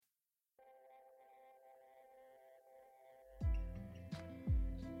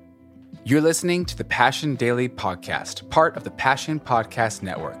You're listening to the Passion Daily Podcast, part of the Passion Podcast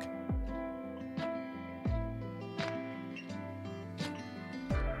Network.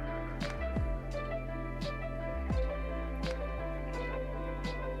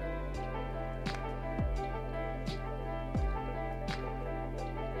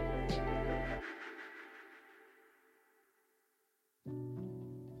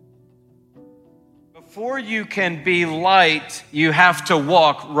 Before you can be light, you have to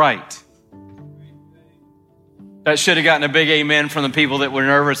walk right. That should have gotten a big amen from the people that were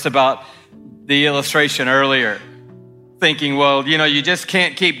nervous about the illustration earlier. Thinking, well, you just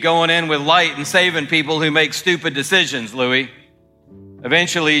can't keep going in with light and saving people who make stupid decisions, Louis.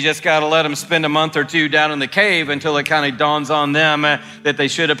 Eventually, you just got to let them spend a month or two down in the cave until it kind of dawns on them that they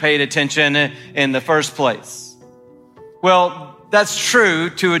should have paid attention in the first place. Well, that's true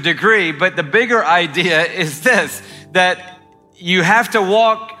to a degree, but the bigger idea is this, that you have to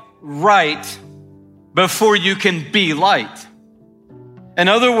walk right before you can be light. In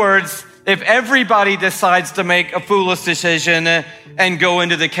other words, if everybody decides to make a foolish decision and go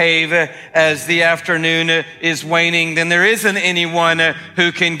into the cave as the afternoon is waning, then there isn't anyone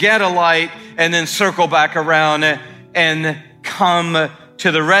who can get a light and then circle back around and come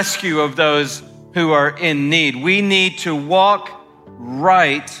to the rescue of those who are in need. We need to walk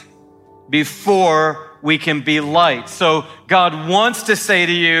right before we can be light. So God wants to say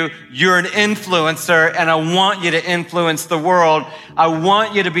to you, you're an influencer and I want you to influence the world. I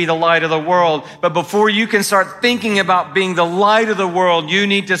want you to be the light of the world. But before you can start thinking about being the light of the world, you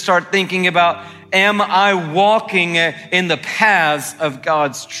need to start thinking about, am I walking in the paths of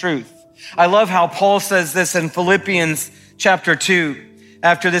God's truth? I love how Paul says this in Philippians chapter 2.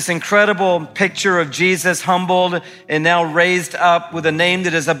 After this incredible picture of Jesus humbled and now raised up with a name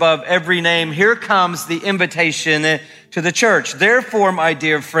that is above every name, here comes the invitation to the church. Therefore, my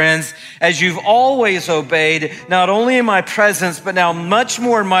dear friends, as you've always obeyed, not only in my presence, but now much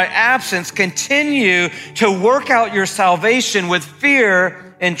more in my absence, continue to work out your salvation with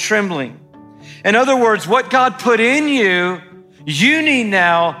fear and trembling. In other words, what God put in you, you need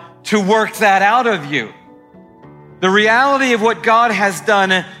now to work that out of you. The reality of what God has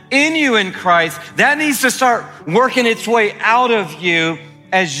done in you in Christ, that needs to start working its way out of you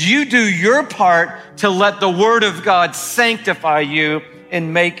as you do your part to let the Word of God sanctify you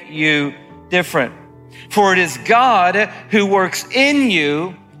and make you different. For it is God who works in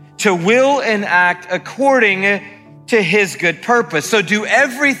you to will and act according to His good purpose. So do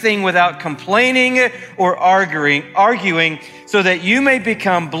everything without complaining or arguing, so that you may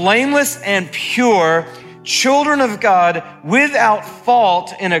become blameless and pure, children of God without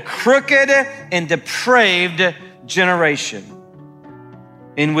fault in a crooked and depraved generation,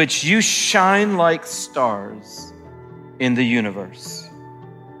 in which you shine like stars in the universe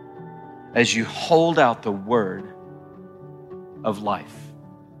as you hold out the word of life.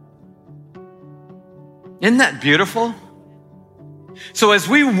 Isn't that beautiful? So as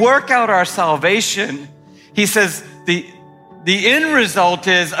we work out our salvation, he says the end result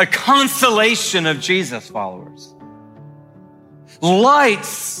is a constellation of Jesus followers.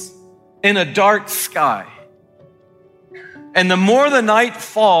 Lights in a dark sky. And the more the night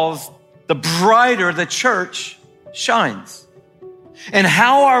falls, the brighter the church shines. And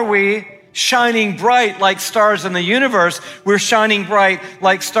how are we shining bright like stars in the universe? We're shining bright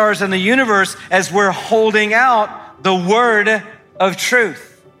like stars in the universe as we're holding out the word of truth.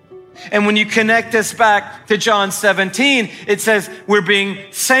 And when you connect this back to John 17, it says we're being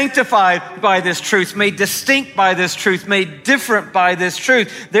sanctified by this truth, made distinct by this truth, made different by this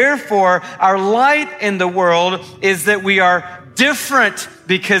truth. Therefore, our light in the world is that we are different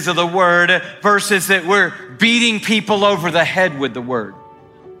because of the word versus that we're beating people over the head with the word.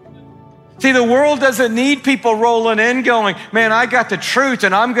 See, the world doesn't need people rolling in going, man, I got the truth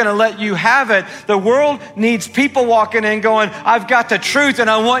and I'm going to let you have it. The world needs people walking in going, I've got the truth and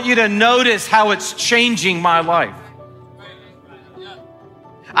I want you to notice how it's changing my life.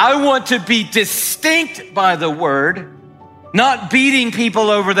 I want to be distinct by the word, not beating people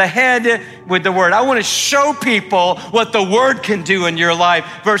over the head with the word. I want to show people what the word can do in your life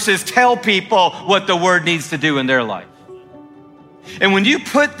versus tell people what the word needs to do in their life. And when you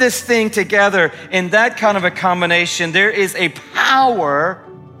put this thing together in that kind of a combination, there is a power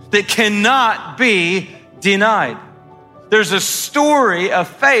that cannot be denied. There's a story of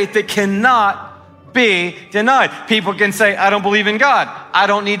faith that cannot be denied. People can say, I don't believe in God. I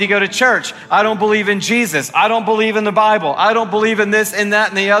don't need to go to church. I don't believe in Jesus. I don't believe in the Bible. I don't believe in this and that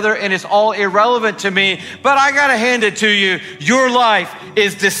and the other, and it's all irrelevant to me. But I got to hand it to you. Your life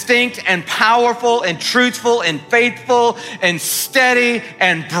is distinct and powerful and truthful and faithful and steady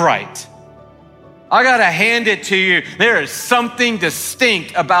and bright. I got to hand it to you. There is something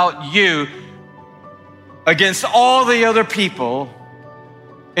distinct about you against all the other people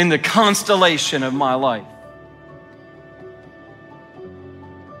in the constellation of my life.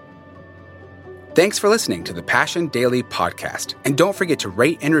 Thanks for listening to the Passion Daily Podcast. And don't forget to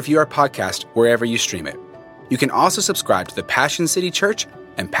rate and review our podcast wherever you stream it. You can also subscribe to the Passion City Church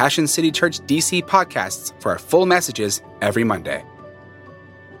and Passion City Church DC podcasts for our full messages every Monday.